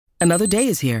Another day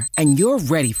is here, and you're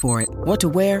ready for it. What to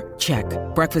wear? Check.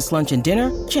 Breakfast, lunch, and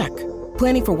dinner? Check.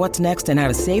 Planning for what's next and how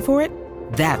to save for it?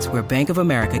 That's where Bank of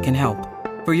America can help.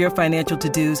 For your financial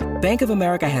to-dos, Bank of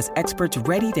America has experts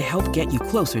ready to help get you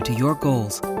closer to your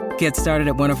goals. Get started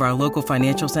at one of our local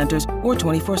financial centers or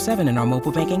 24/7 in our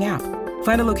mobile banking app.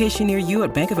 Find a location near you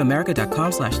at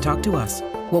bankofamerica.com/talktous.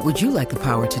 What would you like the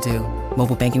power to do?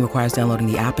 Mobile banking requires downloading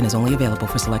the app and is only available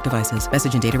for select devices.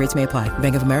 Message and data rates may apply.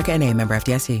 Bank of America N.A., member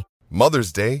FDIC.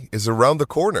 Mother's Day is around the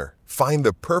corner. Find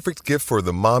the perfect gift for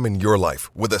the mom in your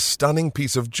life with a stunning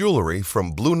piece of jewelry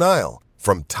from Blue Nile.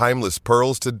 From timeless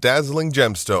pearls to dazzling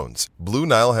gemstones, Blue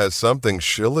Nile has something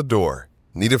she'll adore.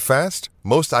 Need it fast?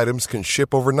 Most items can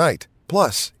ship overnight.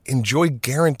 Plus, enjoy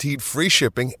guaranteed free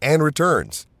shipping and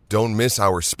returns. Don't miss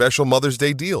our special Mother's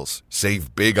Day deals.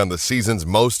 Save big on the season's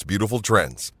most beautiful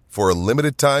trends. For a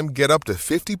limited time, get up to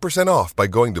 50% off by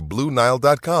going to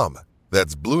BlueNile.com.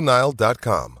 That's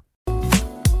BlueNile.com.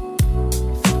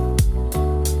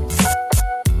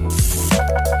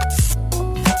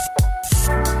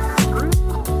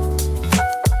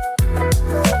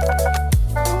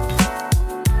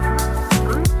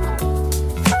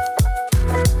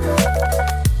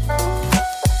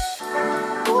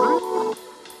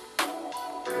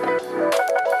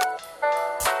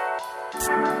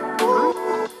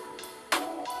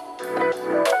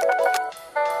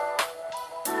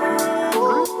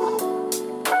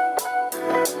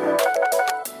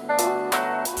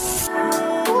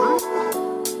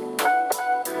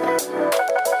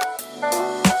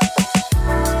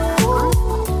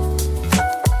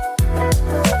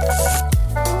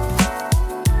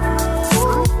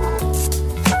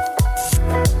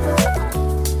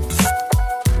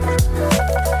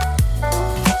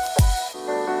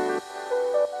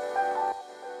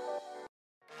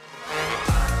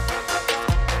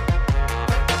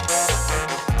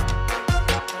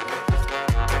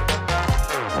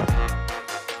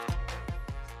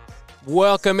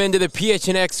 Welcome into the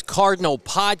PHNX Cardinal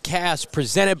podcast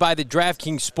presented by the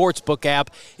DraftKings Sportsbook app,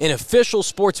 an official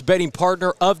sports betting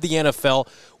partner of the NFL.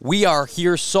 We are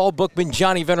here, Saul Bookman,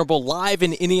 Johnny Venerable, live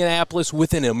in Indianapolis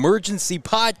with an emergency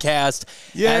podcast.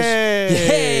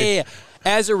 Yay!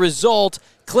 As a result,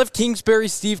 Kliff, Kingsbury,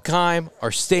 Steve Keim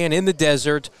are staying in the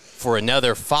desert for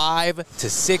another 5 to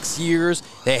 6 years.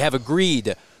 They have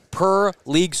agreed, per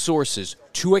league sources,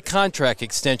 to a contract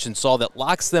extension, Saul, that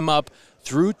locks them up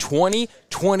through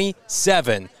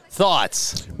 2027.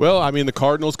 Thoughts? Well, I mean, the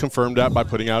Cardinals confirmed that by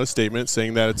putting out a statement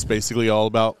saying that it's basically all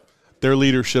about their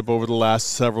leadership over the last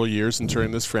several years in turning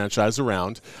this franchise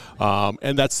around.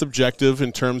 And that's subjective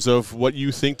in terms of what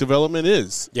you think development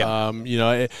is. Yeah.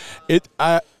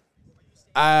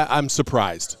 I'm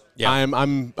surprised. Yeah.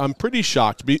 I'm pretty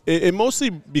shocked. Mostly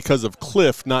because of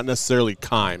Kliff, not necessarily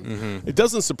Keim. Mm-hmm. It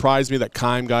doesn't surprise me that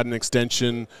Keim got an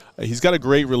extension. He's got a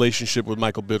great relationship with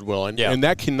Michael Bidwell, and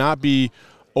that cannot be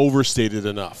overstated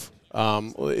enough.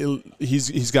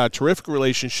 He's got a terrific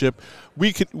relationship.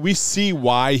 We see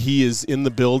why he is in the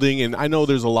building, and I know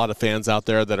there's a lot of fans out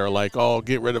there that are like, "Oh,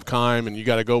 get rid of Keim, and you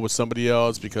got to go with somebody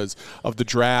else because of the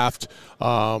draft."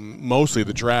 Mostly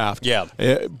the draft. Yeah.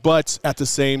 But at the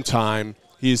same time,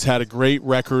 he's had a great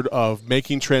record of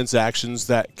making transactions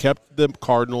that kept the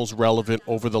Cardinals relevant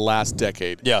over the last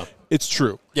decade. Yeah. It's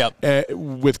true. Yeah.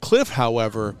 With Kliff,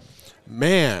 however,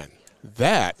 man,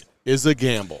 that is a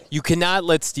gamble. You cannot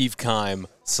let Steve Keim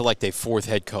select a fourth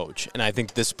head coach, and I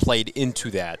think this played into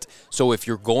that. So if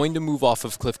you're going to move off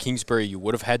of Kliff Kingsbury, you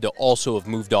would have had to also have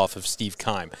moved off of Steve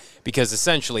Keim, because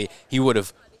essentially he would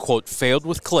have, quote, failed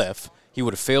with Kliff. He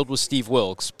would have failed with Steve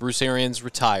Wilkes. Bruce Arians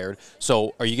retired.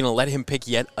 So are you going to let him pick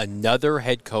yet another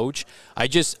head coach? I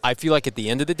feel like at the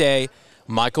end of the day,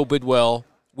 Michael Bidwell,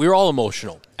 we were all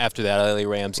emotional after that LA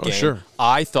Rams game. Sure.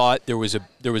 I thought there was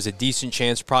a decent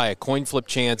chance, probably a coin flip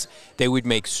chance, they would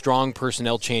make strong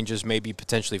personnel changes, maybe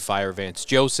potentially fire Vance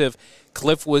Joseph.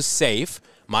 Kliff was safe.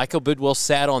 Michael Bidwell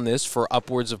sat on this for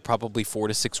upwards of probably 4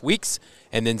 to 6 weeks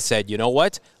and then said, you know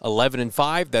what,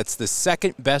 11-5, that's the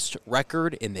second best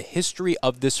record in the history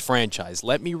of this franchise.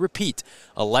 Let me repeat,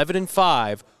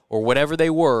 11-5, or whatever they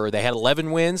were. They had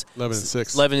 11 wins.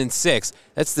 11-6. 11-6.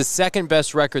 That's the second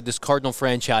best record this Cardinal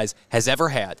franchise has ever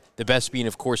had. The best being,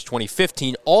 of course,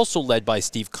 2015, also led by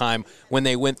Steve Keim when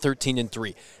they went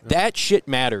 13-3. That shit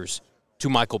matters to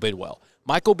Michael Bidwell.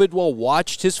 Michael Bidwell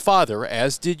watched his father,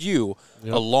 as did you,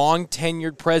 a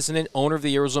long-tenured president, owner of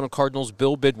the Arizona Cardinals,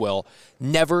 Bill Bidwell,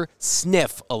 never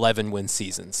sniff 11-win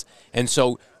seasons. And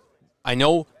so I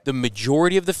know the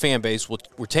majority of the fan base,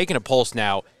 we're taking a pulse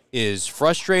now, is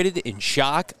frustrated, in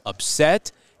shock,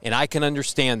 upset, and I can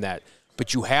understand that.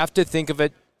 But you have to think of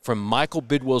it from Michael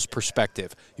Bidwell's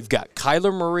perspective. You've got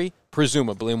Kyler Murray,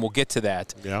 presumably, and we'll get to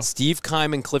that. Yeah. Steve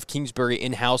Keim and Kliff Kingsbury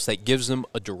in-house. That gives them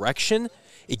a direction.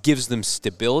 It gives them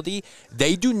stability.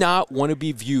 They do not want to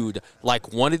be viewed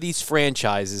like one of these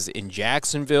franchises in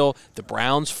Jacksonville, the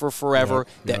Browns for forever,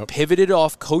 that pivoted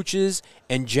off coaches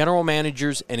and general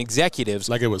managers and executives.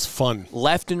 Like it was fun.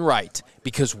 Left and right.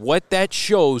 Because what that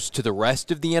shows to the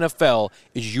rest of the NFL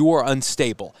is you are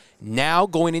unstable. Now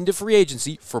going into free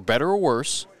agency, for better or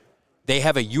worse, they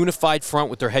have a unified front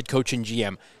with their head coach and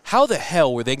GM. How the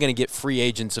hell were they going to get free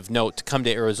agents of note to come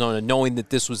to Arizona knowing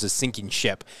that this was a sinking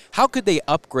ship? How could they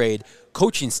upgrade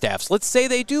coaching staffs? Let's say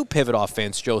they do pivot off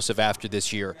Vance Joseph after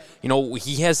this year. You know, we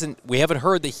haven't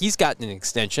heard that he's gotten an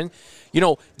extension. You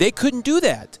know, they couldn't do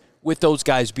that with those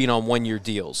guys being on one-year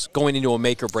deals going into a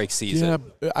make-or-break season.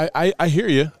 Yeah, I hear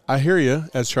you. I hear you,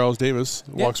 as Charles Davis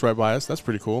walks right by us. That's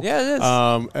pretty cool. Yeah,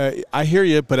 it is. I hear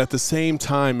you, but at the same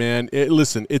time, man,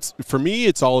 listen, for me,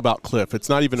 it's all about Kliff. It's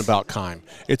not even about Keim.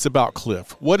 It's about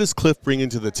Kliff. What does Kliff bring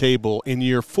into the table in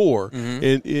year 4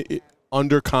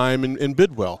 under Keim and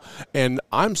Bidwell? And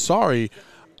I'm sorry,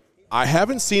 I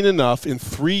haven't seen enough in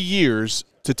 3 years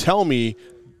to tell me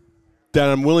that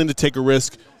I'm willing to take a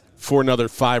risk for another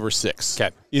 5 or 6.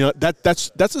 Okay. You know, that's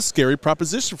a scary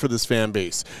proposition for this fan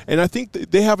base. And I think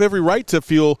they have every right to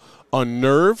feel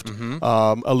unnerved,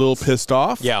 a little pissed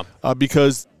off. Yeah.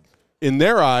 Because in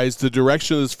their eyes, the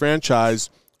direction of this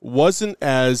franchise wasn't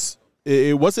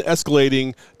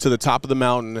escalating to the top of the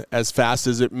mountain as fast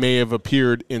as it may have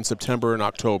appeared in September and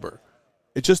October.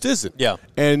 It just isn't. Yeah.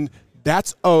 And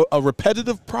that's a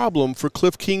repetitive problem for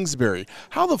Kliff Kingsbury.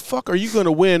 How the fuck are you going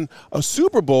to win a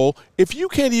Super Bowl if you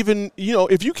can't even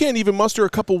muster a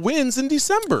couple wins in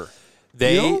December?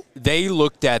 They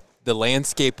looked at the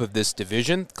landscape of this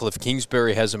division. Kliff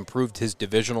Kingsbury has improved his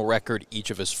divisional record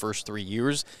each of his first 3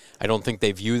 years. I don't think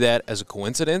they view that as a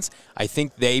coincidence. I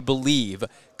think they believe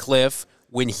Kliff,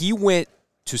 when he went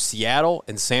to Seattle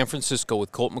and San Francisco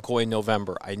with Colt McCoy in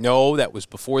November. I know that was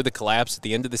before the collapse at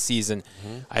the end of the season.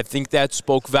 I think that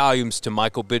spoke volumes to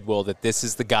Michael Bidwell that this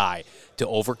is the guy to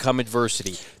overcome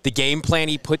adversity. The game plan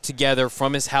he put together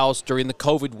from his house during the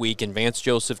COVID week and Vance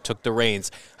Joseph took the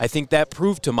reins. I think that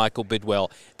proved to Michael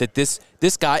Bidwell that this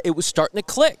guy, it was starting to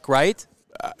click, right?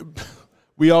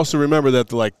 We also remember that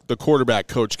the quarterback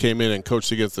coach came in and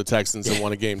coached against the Texans and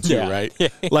won a game too, right?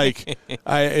 Like,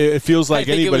 it feels like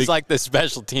anybody. It was like the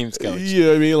special teams coach.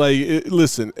 Yeah, I mean,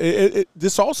 listen,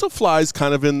 this also flies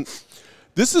kind of in.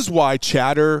 This is why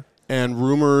chatter and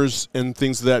rumors and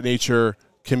things of that nature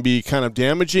can be kind of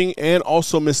damaging and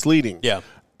also misleading. Yeah.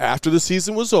 After the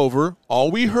season was over,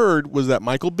 all we heard was that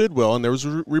Michael Bidwell, and there was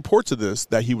reports of this,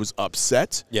 that he was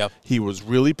upset. Yeah. He was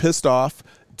really pissed off.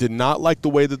 Did not like the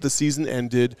way that the season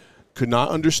ended, could not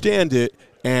understand it,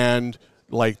 and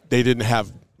they didn't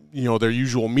have their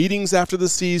usual meetings after the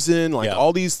season,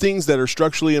 all these things that are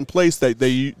structurally in place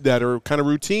that are kind of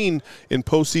routine in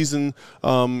postseason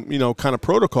kind of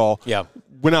protocol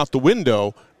went out the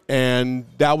window, and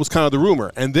that was kind of the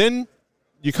rumor. And then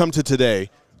you come to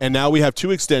today, and now we have 2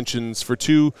 extensions for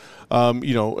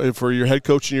for your head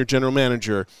coach and your general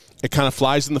manager. It kind of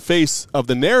flies in the face of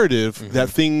the narrative that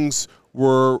things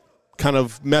were kind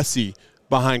of messy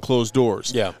behind closed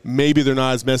doors. Yeah. Maybe they're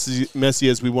not as messy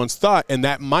as we once thought, and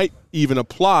that might even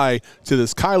apply to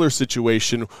this Kyler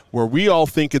situation where we all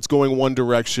think it's going one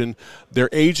direction. Their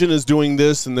agent is doing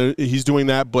this and he's doing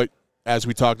that, but as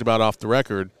we talked about off the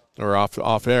record or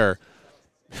off air,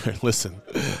 listen,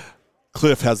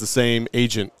 Kliff has the same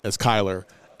agent as Kyler,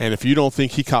 and if you don't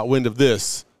think he caught wind of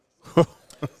this,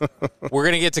 we're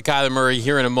going to get to Kyler Murray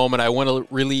here in a moment. I want to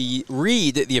really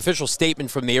read the official statement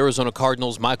from the Arizona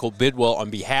Cardinals, Michael Bidwell, on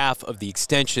behalf of the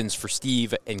extensions for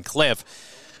Steve and Kliff.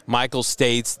 Michael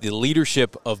states the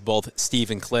leadership of both Steve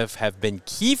and Kliff have been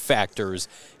key factors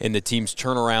in the team's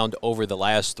turnaround over the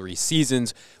last 3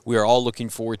 seasons. We are all looking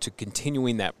forward to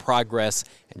continuing that progress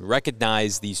and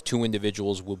recognize these 2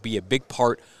 individuals will be a big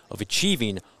part of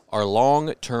achieving our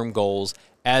long-term goals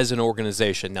as an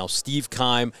organization. Now, Steve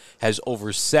Keim has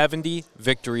over 70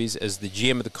 victories as the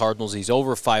GM of the Cardinals. He's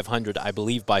over 500, I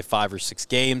believe, by 5 or 6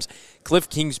 games. Kliff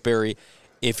Kingsbury,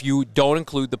 if you don't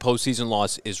include the postseason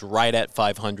loss, is right at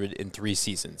 500 in 3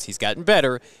 seasons. He's gotten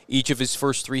better each of his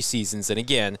first 3 seasons. And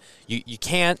again, you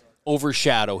can't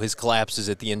overshadow his collapses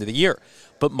at the end of the year.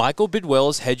 But Michael Bidwell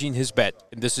is hedging his bet,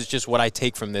 and this is just what I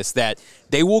take from this, that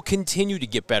they will continue to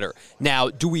get better. Now,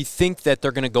 do we think that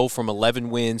they're going to go from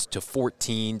 11 wins to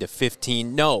 14 to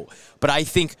 15? No. But I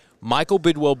think Michael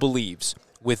Bidwell believes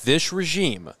with this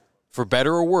regime, for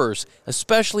better or worse,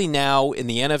 especially now in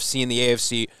the NFC and the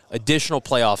AFC, additional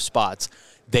playoff spots,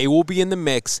 they will be in the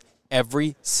mix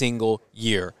every single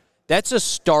year. That's a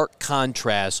stark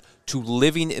contrast to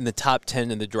living in the top 10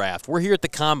 in the draft. We're here at the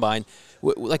Combine.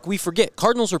 We forget,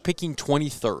 Cardinals are picking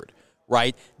 23rd,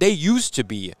 right? They used to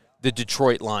be the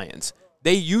Detroit Lions.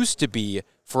 They used to be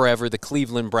forever the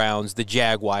Cleveland Browns, the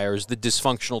Jaguars, the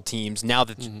dysfunctional teams. Now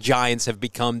the Giants have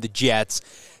become the Jets.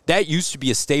 That used to be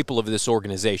a staple of this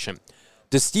organization.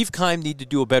 Does Steve Keim need to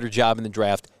do a better job in the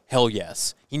draft? Hell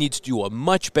yes. He needs to do a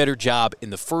much better job in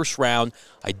the first round,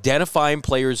 identifying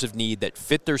players of need that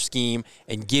fit their scheme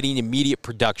and getting immediate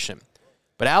production.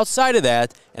 But outside of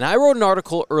that, and I wrote an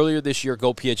article earlier this year,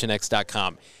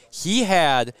 GoPHNX.com, he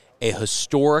had a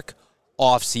historic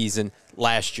offseason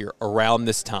last year around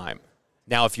this time.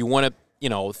 Now, if you want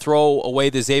to, throw away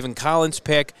the Zaven Collins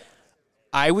pick,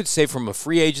 I would say from a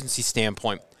free agency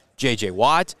standpoint, J.J.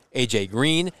 Watt, A.J.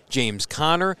 Green, James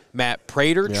Conner, Matt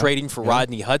Prater trading for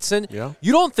Rodney Hudson. Yeah.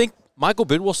 You don't think Michael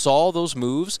Bidwell saw all those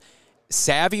moves?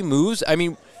 Savvy moves? I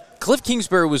mean, Kliff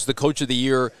Kingsbury was the coach of the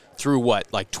year through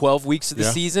 12 weeks of the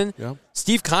season? Yeah.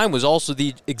 Steve Keim was also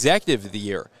the executive of the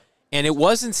year. And it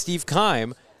wasn't Steve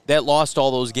Keim that lost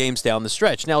all those games down the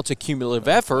stretch. Now it's a cumulative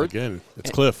effort. Again, it's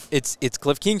Kliff. It's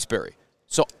Kliff Kingsbury.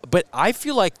 So, but I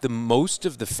feel like the most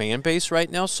of the fan base right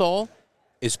now, Saul,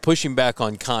 is pushing back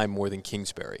on Keim more than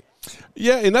Kingsbury.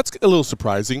 Yeah, and that's a little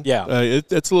surprising. Yeah.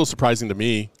 It's a little surprising to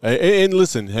me. And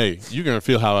listen, hey, you're going to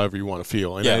feel however you want to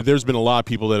feel. And there's been a lot of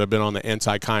people that have been on the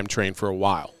anti-Keim train for a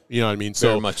while. You know what I mean?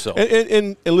 Very much so.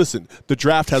 And listen, the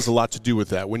draft has a lot to do with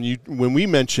that. When we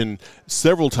mention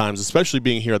several times, especially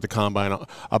being here at the Combine,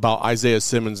 about Isaiah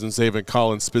Simmons and Zaven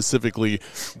Collins specifically,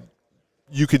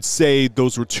 you could say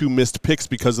those were two missed picks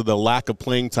because of the lack of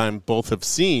playing time both have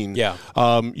seen. Yeah.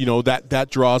 That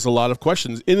draws a lot of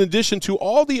questions. In addition to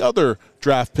all the other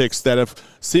draft picks that have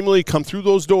seemingly come through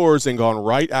those doors and gone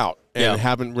right out and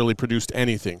haven't really produced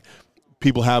anything.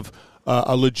 People have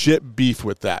a legit beef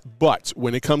with that. But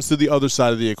when it comes to the other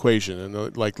side of the equation,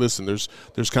 and listen, there's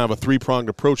kind of a three-pronged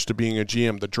approach to being a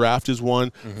GM. The draft is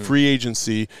one, free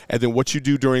agency, and then what you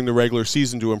do during the regular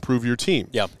season to improve your team.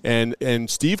 Yep. And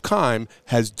Steve Keim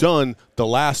has done the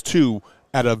last two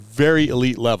at a very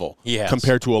elite level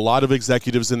compared to a lot of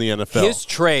executives in the NFL. His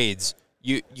trades,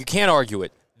 you can't argue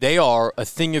it. They are a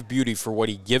thing of beauty for what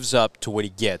he gives up to what he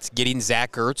gets. Getting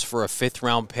Zach Ertz for a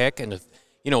fifth-round pick and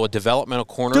a developmental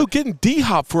corner. Dude, getting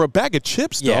D-Hop for a bag of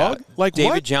chips, dog. David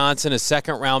what? Johnson, a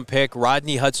second-round pick.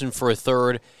 Rodney Hudson for a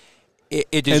third.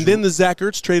 And then the Zach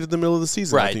Ertz trade in the middle of the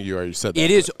season. Right. I think you already said that.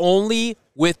 It is only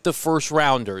with the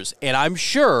first-rounders. And I'm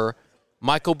sure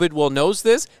Michael Bidwell knows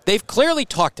this. They've clearly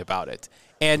talked about it.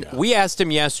 And we asked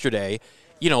him yesterday,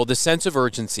 the sense of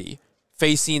urgency,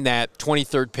 facing that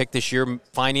 23rd pick this year,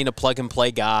 finding a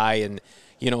plug-and-play guy, and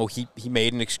he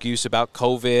made an excuse about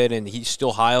COVID, and he's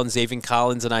still high on Zaven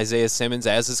Collins and Isaiah Simmons,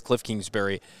 as is Kliff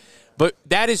Kingsbury. But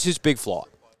that is his big flaw.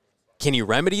 Can he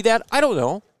remedy that? I don't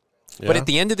know. Yeah. But at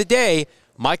the end of the day,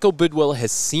 Michael Bidwell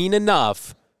has seen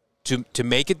enough to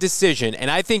make a decision, and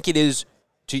I think it is,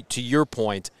 to your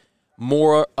point,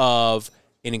 more of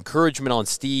an encouragement on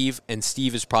Steve, and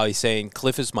Steve is probably saying,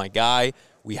 Kliff is my guy.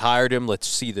 We hired him. Let's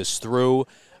see this through.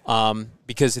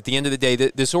 Because at the end of the day,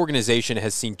 this organization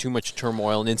has seen too much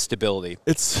turmoil and instability.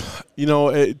 It's,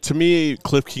 to me,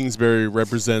 Kliff Kingsbury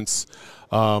represents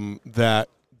that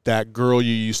girl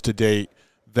you used to date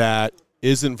that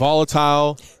isn't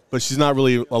volatile, but she's not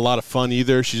really a lot of fun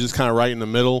either. She's just kind of right in the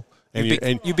middle.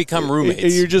 And you become roommates.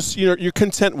 And you're just, you're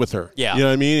content with her. Yeah. You know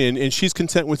what I mean? And she's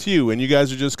content with you. And you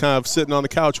guys are just kind of sitting on the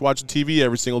couch watching TV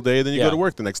every single day, and then you go to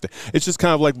work the next day. It's just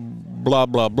kind of like blah,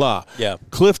 blah, blah. Yeah.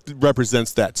 Kliff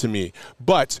represents that to me.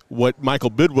 But what Michael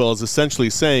Bidwell is essentially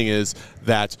saying is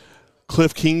that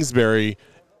Kliff Kingsbury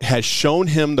has shown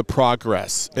him the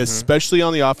progress, especially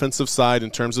on the offensive side in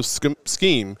terms of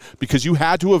scheme, because you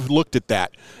had to have looked at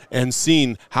that and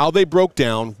seen how they broke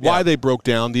down, why they broke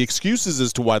down, the excuses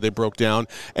as to why they broke down,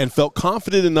 and felt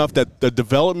confident enough that the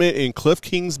development in Kliff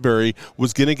Kingsbury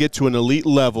was going to get to an elite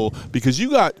level, because you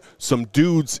got some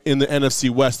dudes in the NFC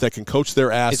West that can coach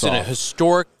their ass off. It's in a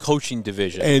historic coaching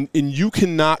division. And you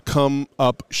cannot come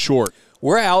up short.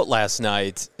 We're out last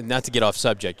night, and not to get off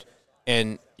subject,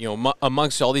 and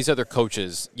amongst all these other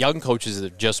coaches, young coaches that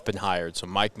have just been hired, so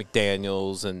Mike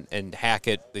McDaniels and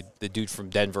Hackett, the dude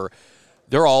from Denver,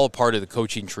 they're all a part of the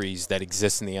coaching trees that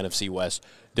exist in the NFC West.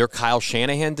 They're Kyle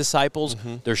Shanahan disciples,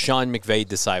 they're Sean McVay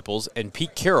disciples, and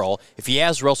Pete Carroll, if he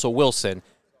has Russell Wilson,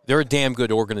 they're a damn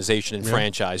good organization and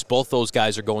franchise. Both those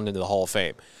guys are going into the Hall of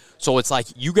Fame. So it's like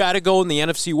you got to go in the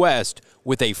NFC West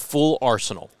with a full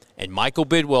arsenal. And Michael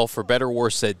Bidwell, for better or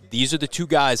worse, said, these are the two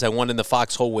guys I want in the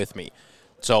foxhole with me.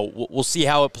 So we'll see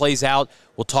how it plays out.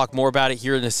 We'll talk more about it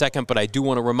here in a second, but I do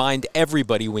want to remind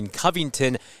everybody when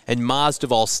Covington and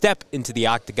Masvidal step into the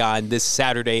octagon this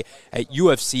Saturday at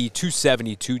UFC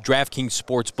 272, DraftKings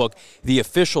Sportsbook, the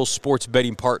official sports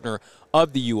betting partner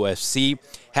of the UFC,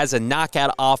 has a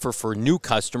knockout offer for new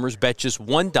customers. Bet just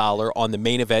 $1 on the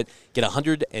main event. Get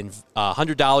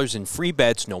 $100 in free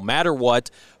bets no matter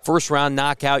what. First round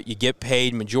knockout, you get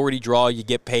paid. Majority draw, you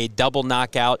get paid. Double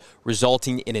knockout,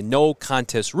 resulting in a no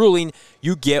contest ruling,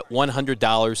 you get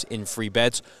 $100 in free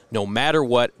bets no matter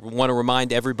what. We want to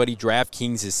remind everybody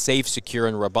DraftKings is safe, secure,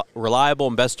 and reliable.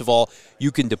 And best of all,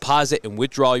 you can deposit and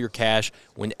withdraw your cash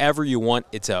whenever you want.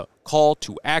 It's a call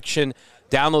to action.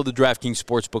 Download the DraftKings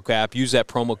Sportsbook app. Use that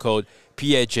promo code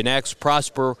PHNX.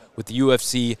 Prosper with the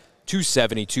UFC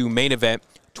 272 main event.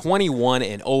 21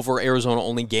 and over. Arizona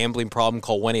only. Gambling problem.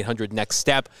 Call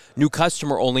 1-800-NEXT-STEP. New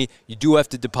customer only. You do have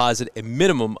to deposit a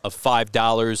minimum of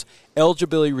 $5.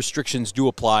 Eligibility restrictions do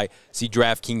apply. See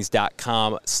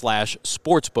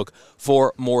DraftKings.com/sportsbook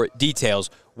for more details.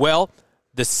 Well,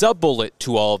 the sub-bullet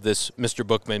to all of this, Mr.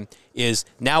 Bookman, is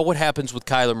now what happens with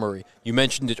Kyler Murray. You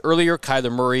mentioned it earlier.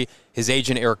 Kyler Murray, his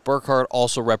agent Eric Burkhart,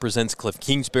 also represents Kliff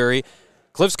Kingsbury.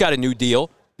 Kliff's got a new deal.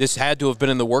 This had to have been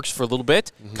in the works for a little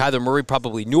bit. Mm-hmm. Kyler Murray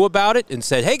probably knew about it and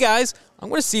said, hey, guys, I'm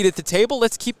going to seat at the table.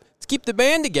 Let's keep the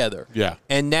band together. Yeah.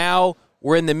 And now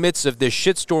we're in the midst of this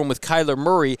shitstorm with Kyler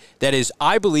Murray that is,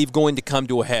 I believe, going to come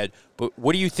to a head. But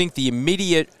what do you think the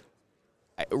immediate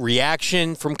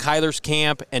reaction from Kyler's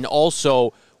camp, and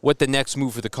also what the next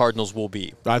move for the Cardinals will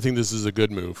be? I think this is a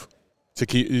good move. To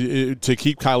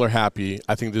keep Kyler happy,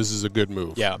 I think this is a good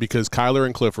move. Yeah. Because Kyler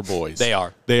and Kliff are boys. They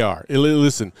are.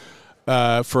 Listen,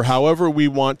 for however we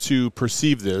want to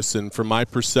perceive this, and from my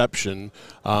perception,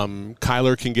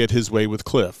 Kyler can get his way with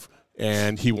Kliff,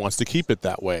 and he wants to keep it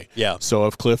that way. Yeah. So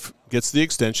if Kliff gets the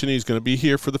extension, he's going to be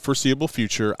here for the foreseeable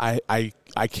future. I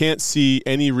can't see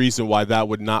any reason why that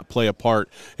would not play a part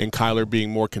in Kyler being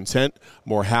more content,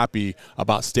 more happy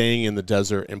about staying in the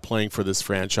desert and playing for this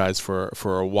franchise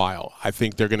for a while. I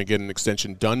think they're going to get an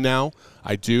extension done now.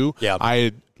 I do. Yeah.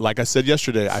 Like I said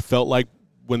yesterday, I felt like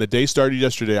when the day started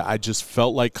yesterday, I just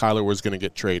felt like Kyler was going to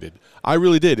get traded. I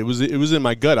really did. It was in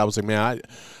my gut. I was like, man,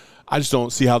 I just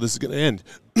don't see how this is going to end.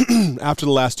 After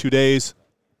the last 2 days,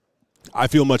 I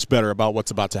feel much better about what's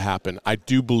about to happen. I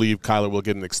do believe Kyler will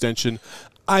get an extension.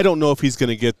 I don't know if he's going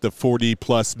to get the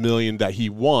 $40+ million that he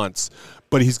wants,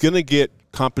 but he's going to get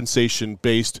compensation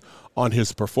based on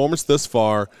his performance thus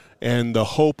far and the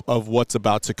hope of what's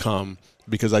about to come,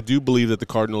 because I do believe that the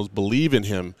Cardinals believe in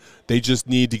him. They just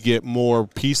need to get more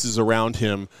pieces around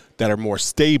him that are more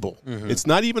stable. Mm-hmm. It's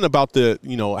not even about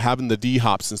having the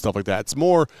D-hops and stuff like that. It's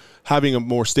more having a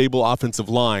more stable offensive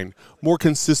line, more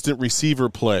consistent receiver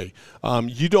play.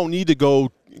 You don't need to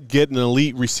go get an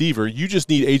elite receiver. You just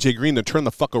need A.J. Green to turn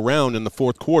the fuck around in the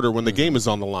fourth quarter when the game is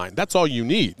on the line. That's all you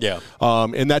need. Yeah.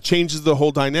 And that changes the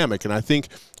whole dynamic. And I think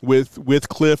with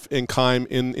Kliff and Keim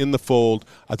in the fold,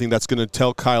 I think that's going to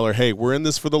tell Kyler, hey, we're in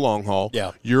this for the long haul.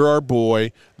 Yeah. You're our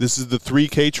boy. This is the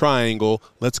 3K triangle.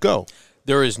 Let's go.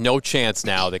 There is no chance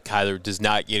now that Kyler does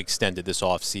not get extended this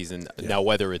offseason. Yeah. Now,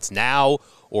 whether it's now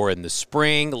or in the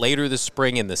spring, later this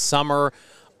spring, in the summer,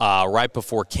 right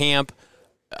before camp,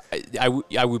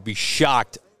 I would be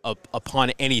shocked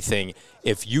upon anything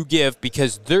if you give,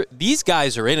 because these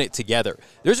guys are in it together.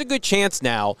 There's a good chance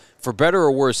now, for better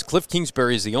or worse, Kliff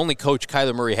Kingsbury is the only coach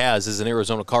Kyler Murray has as an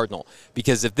Arizona Cardinal.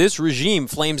 Because if this regime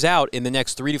flames out in the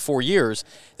next 3 to 4 years,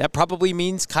 that probably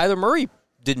means Kyler Murray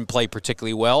didn't play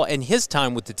particularly well, and his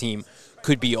time with the team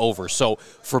could be over. So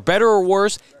for better or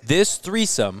worse, this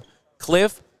threesome,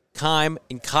 Kliff, Keim,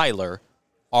 and Kyler,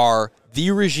 are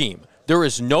the regime. There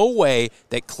is no way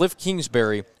that Kliff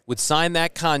Kingsbury would sign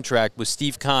that contract with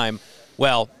Steve Keim.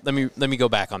 Well, let me go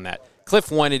back on that.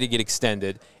 Kliff wanted to get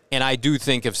extended, and I do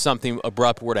think if something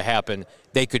abrupt were to happen,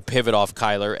 they could pivot off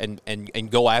Kyler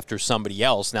and go after somebody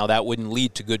else. Now, that wouldn't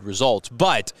lead to good results,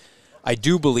 but I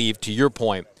do believe, to your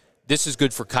point, this is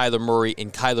good for Kyler Murray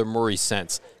in Kyler Murray's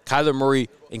sense. Kyler Murray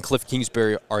and Kliff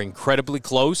Kingsbury are incredibly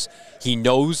close. He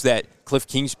knows that Kliff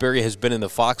Kingsbury has been in the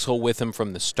foxhole with him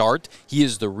from the start. He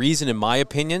is the reason, in my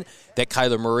opinion, that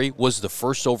Kyler Murray was the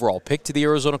first overall pick to the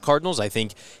Arizona Cardinals. I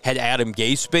think had Adam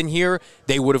Gase been here,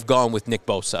 they would have gone with Nick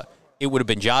Bosa. It would have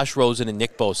been Josh Rosen and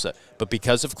Nick Bosa. But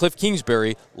because of Kliff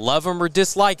Kingsbury, love him or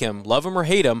dislike him, love him or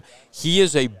hate him, he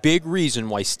is a big reason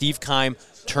why Steve Keim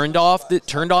turned on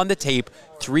the tape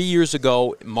 3 years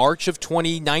ago, March of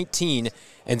 2019,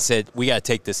 and said, we got to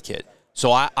take this kid.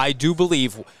 So I do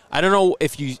believe, I don't know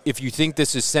if you think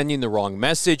this is sending the wrong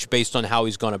message based on how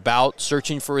he's gone about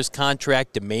searching for his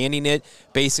contract, demanding it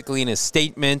basically in his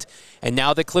statement, and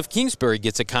now that Kliff Kingsbury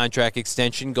gets a contract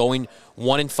extension going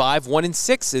 1-5,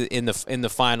 1-6 in the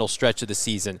final stretch of the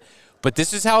season. But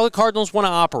this is how the Cardinals want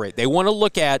to operate. They want to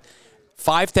look at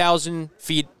 5,000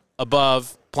 feet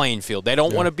above playing field. They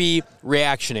don't want to be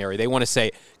reactionary. They want to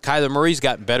say, Kyler Murray's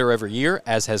gotten better every year,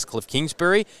 as has Kliff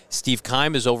Kingsbury. Steve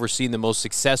Keim has overseen the most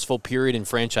successful period in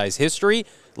franchise history.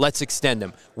 Let's extend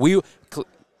him.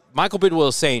 Michael Bidwell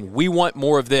is saying, we want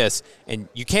more of this, and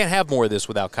you can't have more of this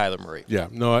without Kyler Murray. Yeah,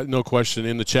 no question.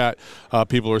 In the chat,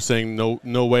 people are saying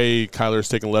no way Kyler's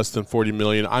taking less than $40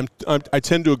 million. I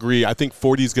tend to agree. I think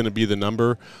 40 is going to be the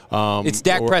number. It's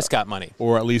Dak Prescott money,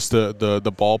 or at least the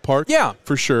ballpark. Yeah,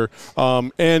 for sure.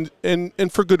 And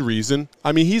for good reason.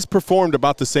 I mean, he's performed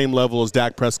about the same level as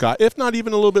Dak Prescott, if not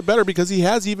even a little bit better, because he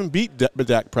has even beat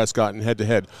Dak Prescott in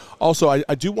head-to-head. Also,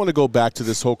 I do want to go back to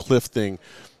this whole Kliff thing.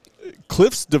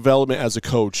 Kliff's development as a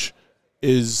coach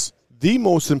is the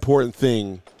most important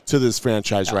thing to this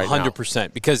franchise right 100%, now.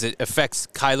 100%, because it affects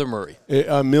Kyler Murray.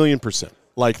 1,000,000%.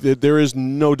 Like, there is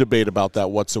no debate about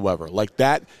that whatsoever. Like,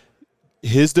 that,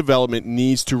 his development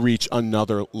needs to reach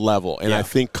another level. And I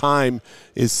think Keim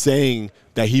is saying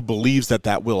that he believes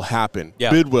that will happen. Yeah.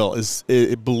 Bidwell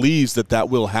believes that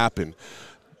will happen.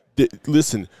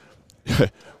 Listen,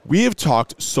 we have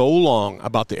talked so long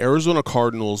about the Arizona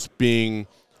Cardinals being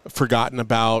forgotten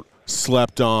about,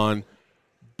 slept on,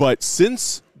 but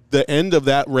since the end of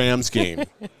that Rams game,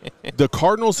 the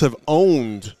Cardinals have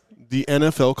owned the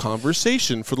NFL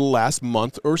conversation for the last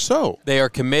month or so. They are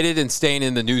committed and staying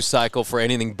in the news cycle for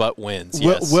anything but wins.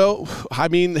 Well, I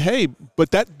mean, hey,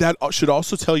 but that should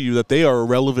also tell you that they are a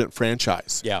relevant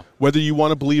franchise. Yeah. Whether you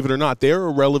want to believe it or not, they are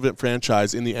a relevant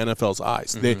franchise in the NFL's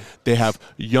eyes. Mm-hmm. They have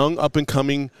young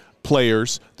up-and-coming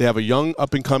players. They have a young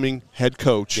up-and-coming head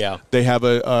coach. Yeah. They have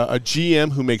a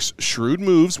GM who makes shrewd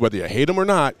moves, whether you hate him or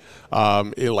not.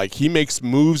 He makes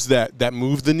moves that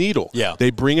move the needle. Yeah. They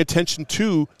bring attention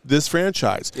to this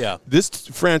franchise. Yeah. This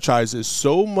franchise is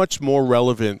so much more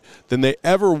relevant than they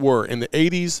ever were in the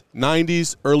 80s,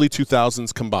 90s, early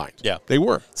 2000s combined. Yeah. They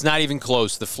were. It's not even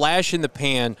close. The flash in the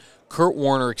pan Kurt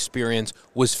Warner experience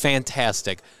was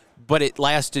fantastic, but it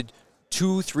lasted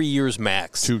 2-3 years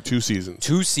max. Two seasons.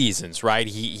 2 seasons, right?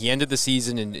 He ended the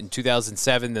season in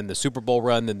 2007, then the Super Bowl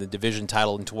run, then the division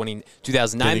title in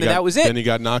 2009, then that was it. Then he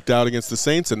got knocked out against the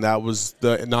Saints, and that was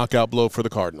the knockout blow for the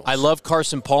Cardinals. I love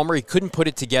Carson Palmer. He couldn't put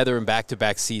it together in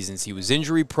back-to-back seasons. He was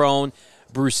injury-prone.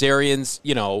 Bruce Arians,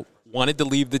 wanted to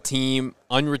leave the team,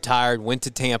 unretired, went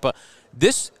to Tampa.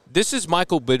 This is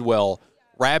Michael Bidwell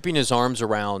wrapping his arms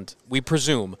around, we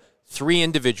presume, 3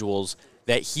 individuals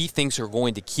that he thinks are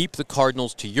going to keep the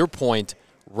Cardinals, to your point,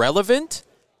 relevant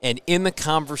and in the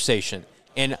conversation.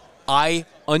 And I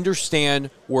understand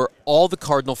where all the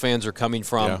Cardinal fans are coming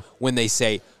from when they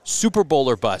say Super Bowl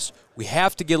or bust. We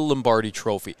have to get a Lombardi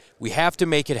trophy. We have to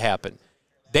make it happen.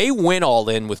 They went all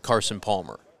in with Carson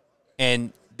Palmer,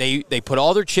 and they put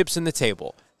all their chips in the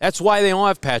table. That's why they don't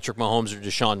have Patrick Mahomes or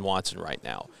Deshaun Watson right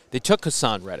now. They took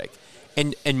Hassan Reddick.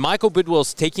 And Michael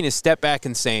Bidwell's taking a step back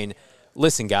and saying,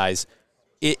 listen, guys,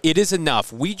 it is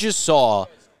enough. We just saw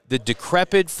the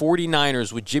decrepit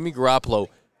 49ers with Jimmy Garoppolo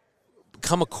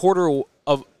come a quarter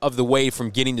of the way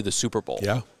from getting to the Super Bowl.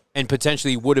 Yeah. And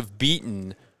potentially would have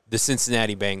beaten the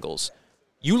Cincinnati Bengals.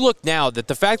 You look now that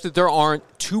the fact that there aren't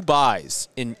 2 byes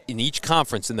in each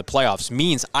conference in the playoffs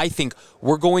means I think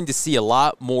we're going to see a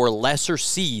lot more lesser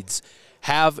seeds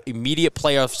have immediate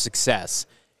playoff success.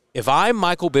 If I'm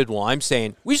Michael Bidwell, I'm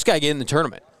saying we just got to get in the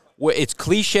tournament. It's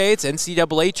cliche. It's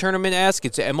NCAA tournament-esque.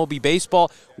 It's MLB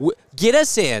baseball. Get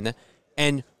us in,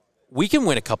 and we can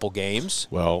win a couple games.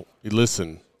 Well,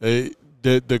 listen,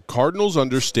 the Cardinals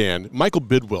understand. Michael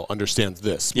Bidwell understands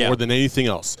this more than anything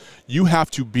else. You have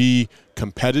to be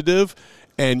competitive,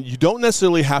 and you don't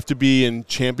necessarily have to be in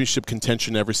championship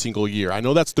contention every single year. I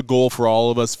know that's the goal for all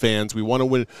of us fans. We want to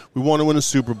win. We want to win a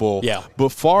Super Bowl. Yeah. But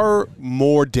far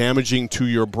more damaging to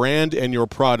your brand and your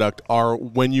product are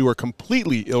when you are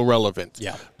completely irrelevant.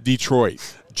 Yeah. Detroit,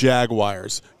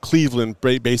 Jaguars, Cleveland,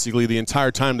 basically the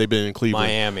entire time they've been in Cleveland.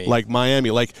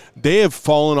 Miami. Like, they have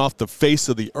fallen off the face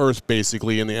of the earth,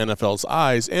 basically, in the NFL's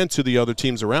eyes and to the other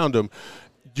teams around them.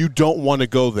 You don't want to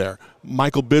go there.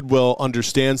 Michael Bidwell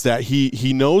understands that.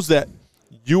 He knows that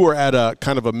you are at a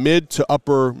kind of a mid to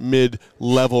upper mid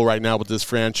level right now with this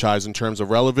franchise in terms of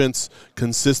relevance,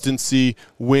 consistency,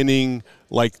 winning,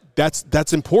 Like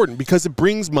that's important because it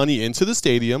brings money into the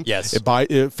stadium. Yes,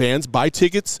 fans buy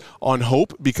tickets on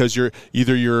hope because you're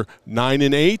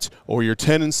 9-8 or you're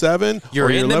 10-7.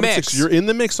 You're in the mix. You're in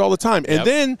the mix all the time.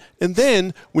 Yep. And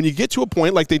then when you get to a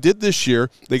point like they did this year,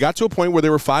 they got to a point where they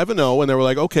were 5-0 and they were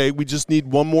like, okay, we just need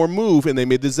one more move, and they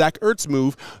made the Zach Ertz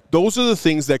move. Those are the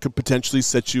things that could potentially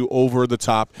set you over the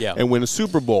top and win a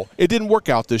Super Bowl. It didn't work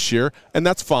out this year, and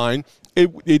that's fine.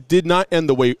 It did not end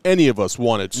the way any of us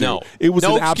wanted to. No. It was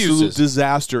no an excuses. absolute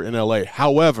disaster in L.A.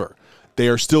 However, they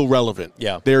are still relevant.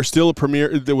 Yeah. They are still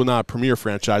not a premier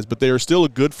franchise, but they are still a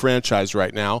good franchise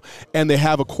right now, and they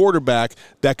have a quarterback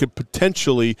that could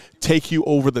potentially take you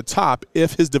over the top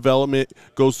if his development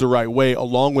goes the right way,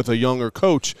 along with a younger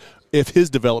coach. If his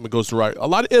development goes the right, a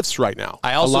lot of ifs right now.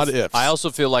 A lot of ifs. I also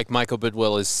feel like Michael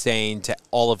Bidwill is saying to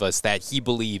all of us that he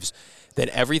believes that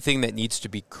everything that needs to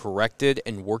be corrected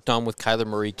and worked on with Kyler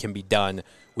Murray can be done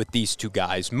with these two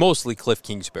guys, mostly Kliff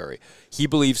Kingsbury. He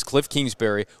believes Kliff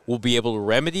Kingsbury will be able to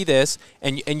remedy this.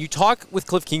 And you talk with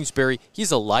Kliff Kingsbury,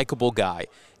 he's a likable guy.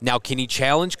 Now, can he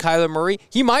challenge Kyler Murray?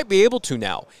 He might be able to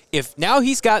now. If now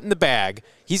he's got in the bag,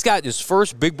 he's got his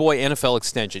first big boy NFL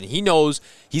extension. He knows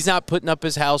he's not putting up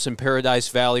his house in Paradise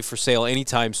Valley for sale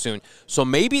anytime soon. So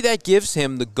maybe that gives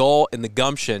him the gall and the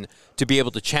gumption to be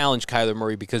able to challenge Kyler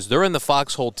Murray because they're in the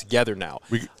foxhole together now.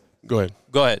 Go ahead.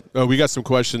 Go ahead. We got some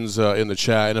questions in the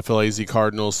chat. NFL AZ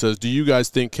Cardinals says, do you guys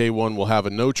think K1 will have a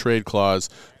no-trade clause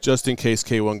just in case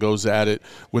K1 goes at it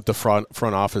with the front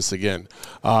office again?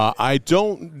 I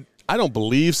don't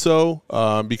believe so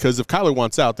because if Kyler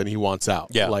wants out, then he wants out.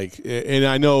 Yeah. And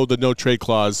I know the no-trade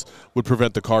clause would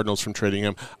prevent the Cardinals from trading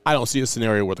him. I don't see a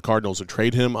scenario where the Cardinals would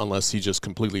trade him unless he just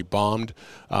completely bombed.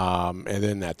 And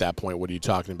then at that point, what are you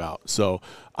talking about? So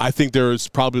I think there's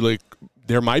probably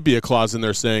there might be a clause in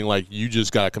there saying, you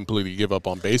just got to completely give up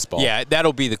on baseball. Yeah,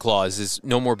 that'll be the clause is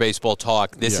no more baseball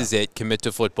talk. This is it. Commit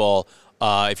to football.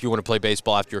 If you want to play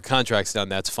baseball after your contract's done,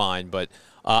 that's fine. But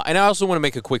and I also want to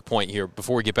make a quick point here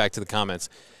before we get back to the comments.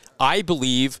 I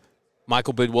believe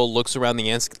Michael Bidwill looks around the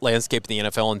landscape of the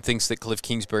NFL and thinks that Kliff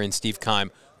Kingsbury and Steve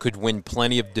Keim could win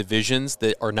plenty of divisions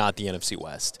that are not the NFC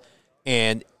West.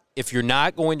 And if you're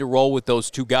not going to roll with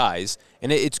those two guys, and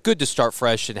it's good to start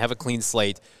fresh and have a clean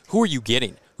slate, who are you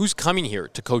getting? Who's coming here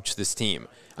to coach this team?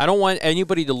 I don't want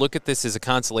anybody to look at this as a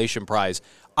consolation prize.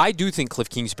 I do think Kliff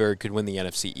Kingsbury could win the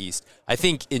NFC East. I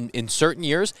think in certain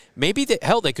years, maybe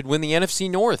they could win the NFC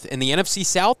North and the NFC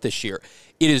South this year.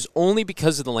 It is only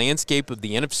because of the landscape of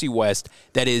the NFC West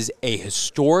that is a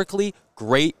historically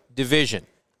great division.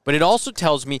 But it also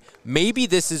tells me maybe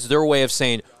this is their way of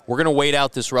saying, we're going to wait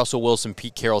out this Russell Wilson,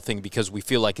 Pete Carroll thing because we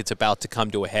feel like it's about to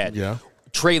come to a head. Yeah.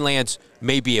 Trey Lance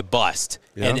may be a bust,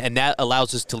 and that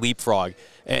allows us to leapfrog.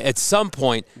 At some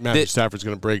point, Matthew Stafford's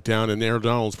going to break down, and Aaron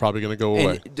Donald's probably going to go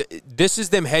away. This is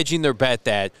them hedging their bet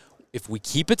that if we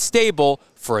keep it stable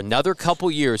for another couple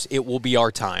years, it will be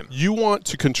our time. You want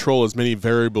to control as many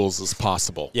variables as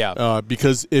possible. Yeah.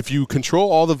 Because if you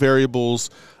control all the variables,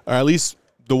 or at least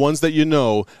the ones that you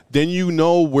know, then you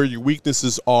know where your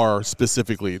weaknesses are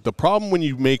specifically. The problem when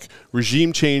you make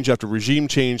regime change after regime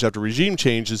change after regime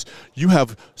change is you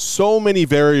have so many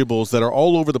variables that are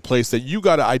all over the place that you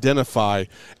got to identify,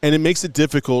 and it makes it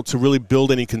difficult to really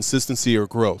build any consistency or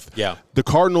growth. Yeah. The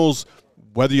Cardinals,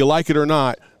 whether you like it or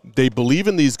not, they believe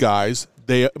in these guys.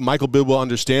 Michael Bidwill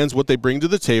understands what they bring to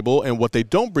the table and what they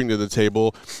don't bring to the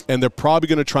table, and they're probably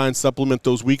going to try and supplement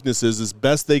those weaknesses as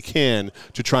best they can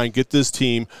to try and get this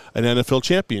team an NFL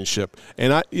championship.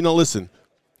 And listen,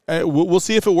 we'll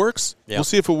see if it works. Yeah. We'll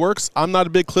see if it works. I'm not a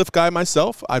big Kliff guy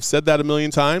myself. I've said that a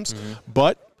million times,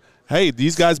 but hey,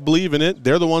 these guys believe in it.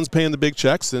 They're the ones paying the big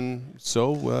checks, and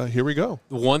so here we go.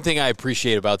 One thing I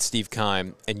appreciate about Steve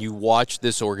Keim, and you watch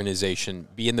this organization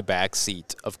be in the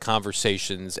backseat of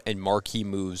conversations and marquee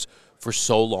moves for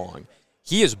so long,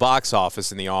 he is box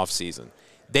office in the offseason.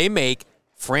 They make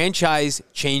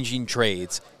franchise-changing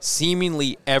trades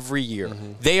seemingly every year.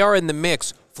 They are in the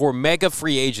mix for mega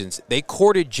free agents. They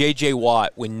courted J.J.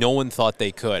 Watt when no one thought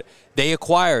they could. They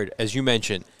acquired, as you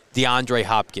mentioned, DeAndre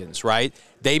Hopkins, right?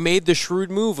 They made the shrewd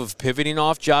move of pivoting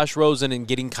off Josh Rosen and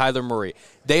getting Kyler Murray.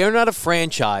 They are not a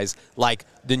franchise like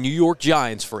the New York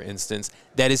Giants, for instance,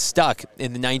 that is stuck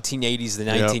in the 1980s, the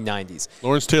 1990s.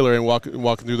 Lawrence Taylor ain't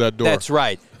walking through that door. That's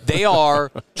right. They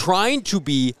are trying to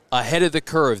be ahead of the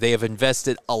curve. They have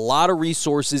invested a lot of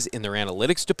resources in their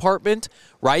analytics department,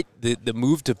 right? The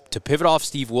move to pivot off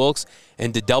Steve Wilks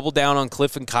and to double down on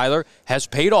Kliff and Kyler has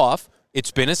paid off.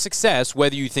 It's been a success.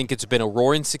 Whether you think it's been a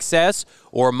roaring success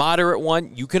or a moderate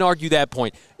one, you can argue that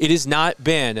point. It has not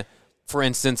been, for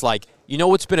instance,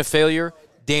 what's been a failure?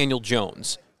 Daniel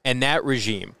Jones and that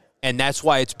regime. and that's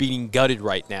why it's being gutted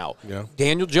right now. Yeah.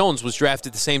 Daniel Jones was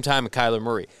drafted at the same time as Kyler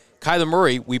Murray. Kyler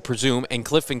Murray, we presume, and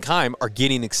Kliff and Keim are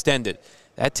getting extended.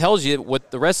 That tells you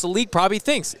what the rest of the league probably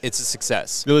thinks it's a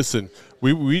success. Listen,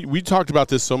 we talked about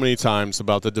this so many times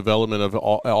about the development of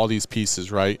all these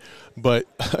pieces, right? But,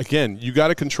 again, you got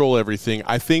to control everything.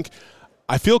 I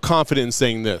feel confident in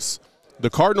saying this. The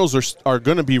Cardinals are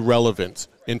going to be relevant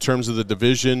in terms of the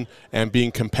division and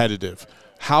being competitive.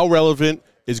 How relevant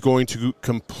is going to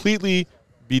completely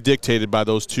be dictated by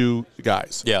those two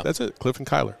guys. Yeah. That's it, Kliff and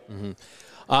Kyler. Mm-hmm.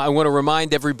 I want to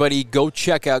remind everybody, go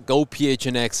check out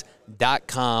gophnx.com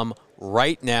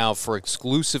right now for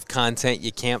exclusive content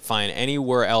you can't find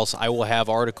anywhere else. I will have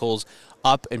articles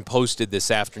up and posted this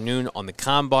afternoon on the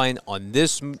Combine, on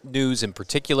this news in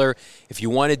particular. If you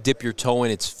want to dip your toe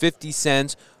in, it's 50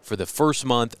 cents for the first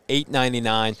month,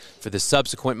 $8.99 for the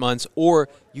subsequent months, or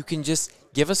you can just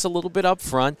give us a little bit up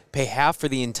front, pay half for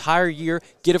the entire year,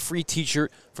 get a free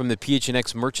T-shirt from the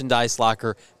PHNX merchandise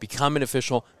locker, become an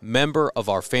official member of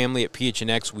our family at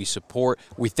PHNX.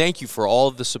 We thank you for all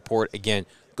of the support. Again,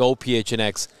 go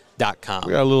PHNX.com.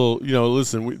 We got a little,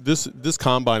 listen. This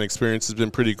Combine experience has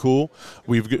been pretty cool.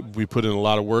 We put in a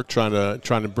lot of work trying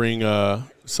to bring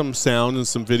some sound and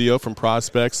some video from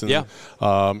prospects, and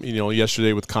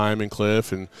yesterday with Keim and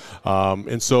Kliff,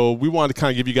 and so we wanted to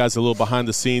kind of give you guys a little behind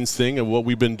the scenes thing of what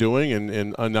we've been doing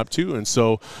and up to, and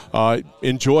so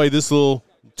enjoy this little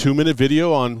 2-minute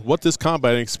video on what this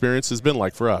Combine experience has been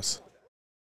like for us.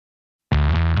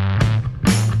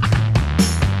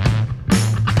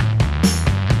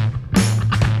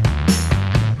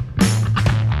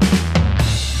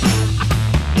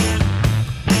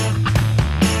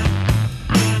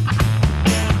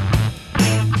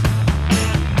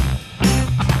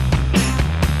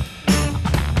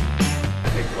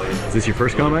 Is this your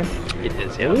first Combine? It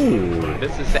is, yeah. Ooh.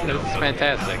 This is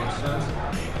fantastic.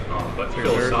 Like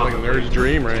a nerd's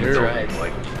dream right here. That's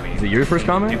right. Is it your first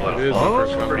Combine? It is my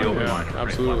first Combine. Yeah,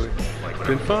 absolutely. It's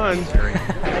been fun.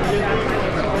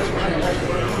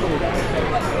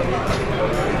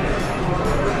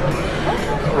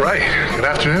 All right. Good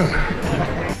afternoon.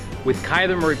 With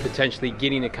Kyler Murray potentially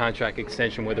getting a contract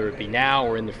extension, whether it be now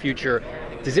or in the future,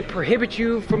 does it prohibit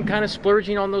you from kind of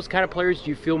splurging on those kind of players?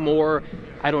 Do you feel more,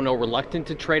 reluctant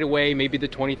to trade away maybe the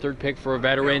 23rd pick for a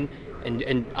veteran and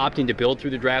opting to build through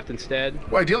the draft instead?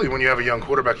 Well, ideally, when you have a young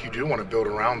quarterback, you do want to build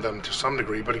around them to some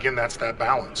degree. But again, that's that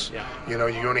balance. Yeah. You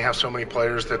only have so many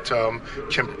players that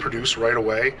can produce right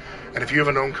away. And if you have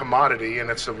a known commodity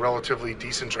and it's a relatively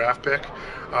decent draft pick,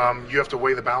 you have to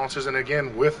weigh the balances. And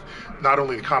again, with not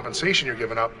only the compensation you're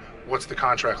giving up, what's the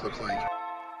contract look like?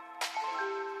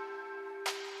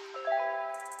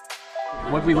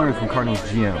 What have we learned from Cardinals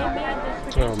GM?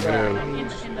 Oh man!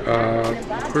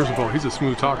 First of all, he's a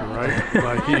smooth talker, right?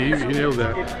 Like he nailed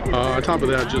that. On top of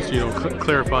that, just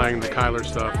clarifying the Kyler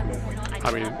stuff.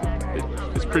 I mean,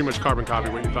 it's pretty much carbon copy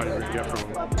what you thought you were going to get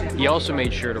from him. He also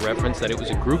made sure to reference that it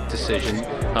was a group decision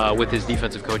with his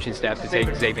defensive coaching staff to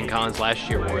take Xavier Collins last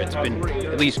year, where it's been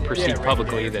at least perceived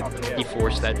publicly that he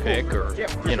forced that pick or,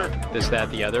 this, that,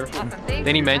 the other.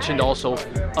 Then he mentioned also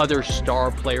other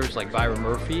star players like Byron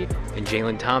Murphy and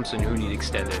Jalen Thompson who need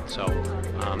extended. So,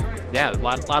 a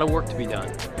lot of work to be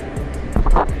done.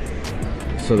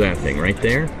 So that thing right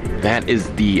there, that is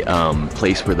the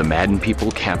place where the Madden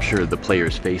people capture the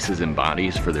players' faces and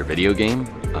bodies for their video game.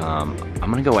 I'm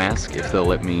gonna go ask if they'll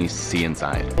let me see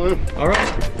inside. All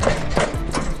right.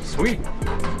 Sweet.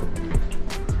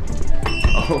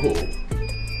 Oh.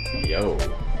 Yo.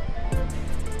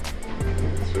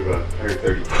 So about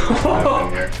 130 in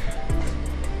here.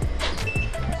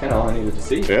 That's kind of all I needed to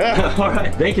see. Yeah. All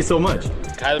right. Thank you so much.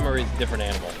 Kyler Murray's a different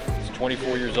animal.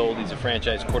 24 years old, he's a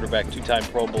franchise quarterback, 2-time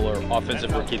Pro Bowler,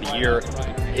 Offensive Rookie of the Year.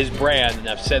 His brand, and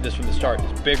I've said this from the start,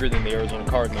 is bigger than the Arizona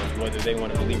Cardinals, whether they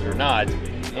want to believe it or not.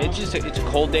 And it's a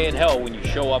cold day in hell when you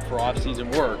show up for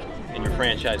off-season work and your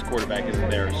franchise quarterback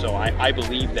isn't there. So I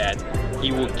believe that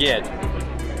he will get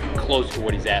close to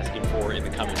what he's asking for in the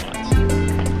coming months.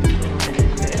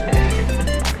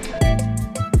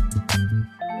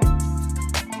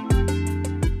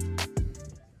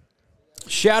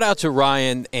 Shout out to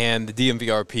Ryan and the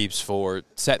DMVR peeps for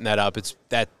setting that up.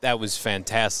 That was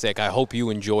fantastic. I hope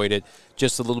you enjoyed it.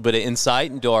 Just a little bit of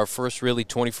insight into our first really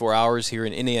 24 hours here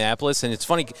in Indianapolis. And it's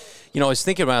funny, I was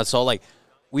thinking about it, so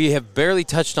we have barely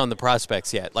touched on the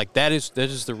prospects yet. Like that is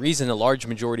the reason a large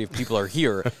majority of people are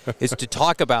here is to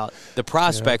talk about the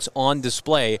prospects on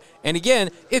display. And again,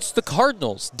 it's the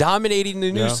Cardinals dominating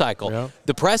the news cycle. Yeah.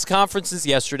 The press conferences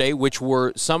yesterday, which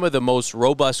were some of the most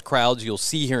robust crowds you'll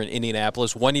see here in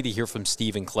Indianapolis, wanting to hear from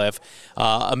Steve and Kliff.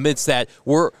 Amidst that,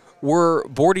 we're were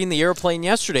boarding the airplane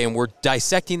yesterday and we're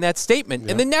dissecting that statement.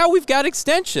 And then now we've got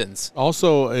extensions.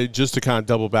 Also, just to kind of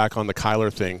double back on the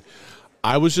Kyler thing,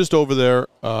 I was just over there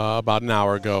about an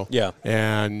hour ago. Yeah.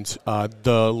 And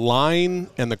the line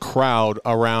and the crowd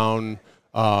around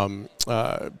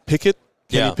Pickett,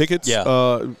 Kenny Pickett's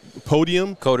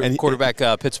podium.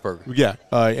 Quarterback Pittsburgh. Yeah.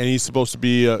 And he's supposed to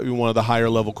be one of the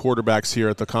higher-level quarterbacks here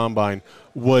at the Combine,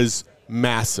 was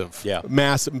massive. Yeah.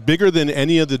 Massive. Bigger than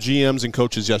any of the GMs and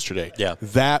coaches yesterday. Yeah.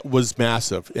 That was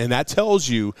massive. And that tells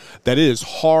you that it is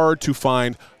hard to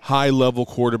find high-level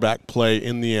quarterback play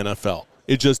in the NFL.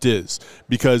 It just is.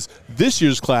 Because this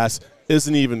year's class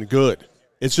isn't even good.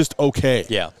 It's just okay.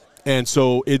 Yeah. And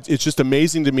so it's just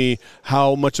amazing to me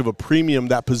how much of a premium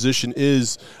that position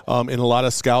is in a lot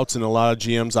of scouts and a lot of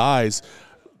GM's eyes.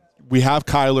 We have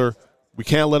Kyler. We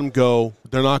can't let him go.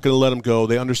 They're not going to let him go.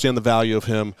 They understand the value of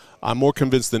him. I'm more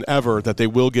convinced than ever that they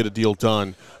will get a deal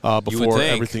done before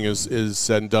everything is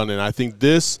said and done. And I think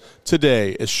this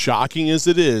today, as shocking as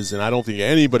it is, and I don't think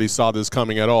anybody saw this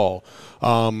coming at all,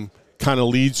 kind of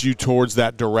leads you towards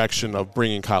that direction of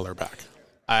bringing Kyler back.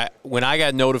 When I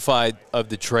got notified of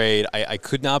the trade, I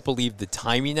could not believe the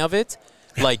timing of it.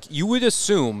 Like, you would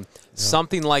assume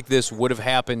something like this would have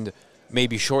happened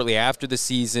maybe shortly after the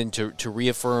season to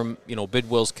reaffirm,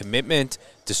 Bidwill's commitment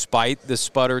despite the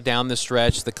sputter down the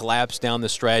stretch, the collapse down the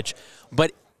stretch.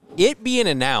 But it being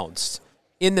announced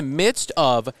in the midst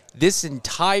of this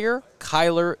entire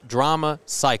Kyler drama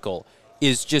cycle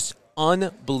is just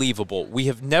unbelievable. We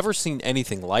have never seen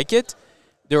anything like it.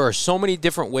 There are so many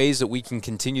different ways that we can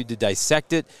continue to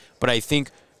dissect it, but I think,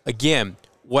 again,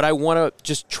 what I want to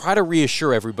just try to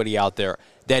reassure everybody out there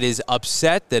that is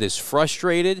upset, that is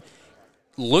frustrated,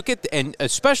 look at, and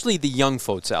especially the young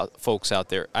folks out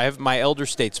there. I have my elder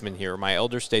statesman here, my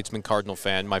elder statesman Cardinal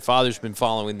fan. My father's been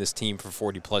following this team for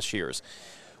 40-plus years.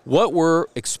 What we're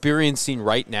experiencing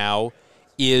right now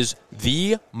is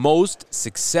the most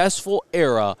successful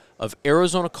era of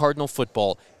Arizona Cardinal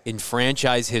football in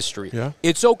franchise history. Yeah.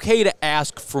 It's okay to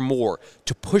ask for more,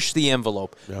 to push the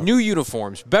envelope. Yeah. New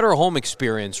uniforms, better home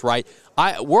experience, right?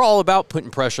 We're all about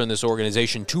putting pressure on this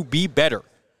organization to be better.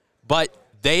 But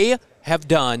they have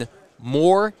done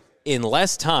more in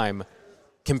less time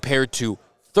compared to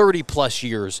 30-plus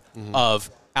years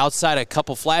of, outside a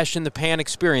couple flash-in-the-pan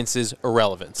experiences,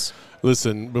 irrelevance.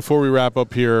 Listen, before we wrap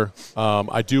up here,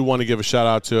 I do want to give a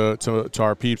shout-out to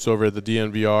our peeps over at the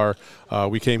DNVR.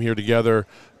 We came here together.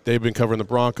 They've been covering the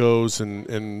Broncos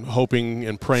and hoping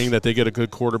and praying that they get a good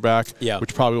quarterback,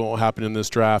 which probably won't happen in this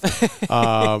draft.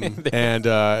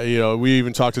 We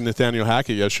even talked to Nathaniel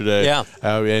Hackett yesterday.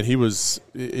 And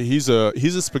he's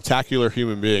a spectacular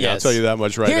human being. Yes. I'll tell you that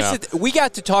much now. We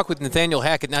got to talk with Nathaniel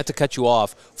Hackett, not to cut you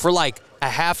off, for like a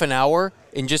half an hour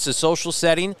in just a social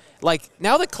setting. Like,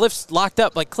 now that Kliff's locked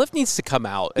up, like, Kliff needs to come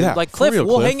out. And, Kliff,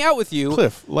 we'll hang out with you.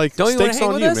 Kliff, don't stakes you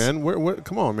on you, man.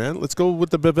 Come on, man. Let's go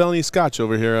with the Bavelli Scotch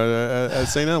over here at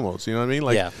St. Elmo's. You know what I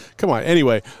mean? Come on.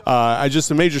 Anyway, just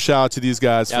a major shout out to these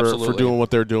guys for doing what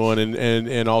they're doing,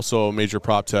 and also a major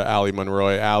prop to Allie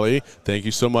Monroy. Allie, thank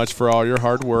you so much for all your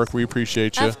hard work. We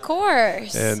appreciate you. Of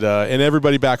course. And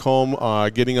everybody back home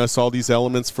getting us all these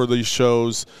elements for these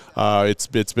shows.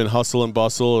 It's been hustle and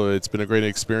bustle. It's been a great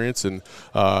experience.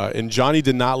 And Johnny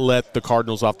did not let the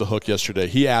Cardinals off the hook yesterday.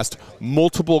 He asked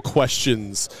multiple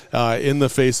questions in the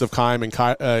face of Keim and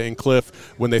Kliff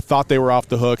when they thought they were off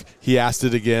the hook. He asked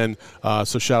it again.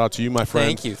 So shout out to you, my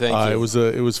friend. Thank you.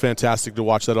 It was fantastic to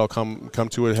watch that all come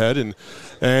to a head, and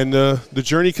the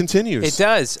journey continues. It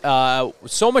does.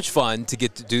 So much fun to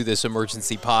get to do this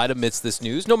emergency pod amidst this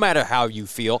news, no matter how you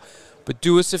feel. But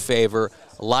do us a favor,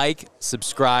 like,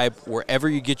 subscribe, wherever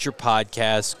you get your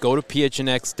podcasts. Go to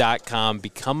phnx.com,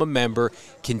 become a member,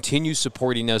 continue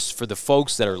supporting us. For the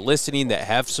folks that are listening that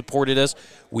have supported us,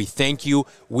 we thank you.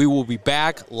 We will be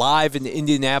back live in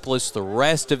Indianapolis the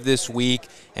rest of this week,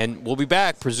 and we'll be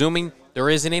back, presuming there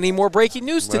isn't any more breaking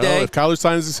news today. If Kyler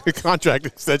signs a contract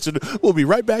extension, we'll be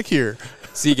right back here.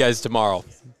 See you guys tomorrow.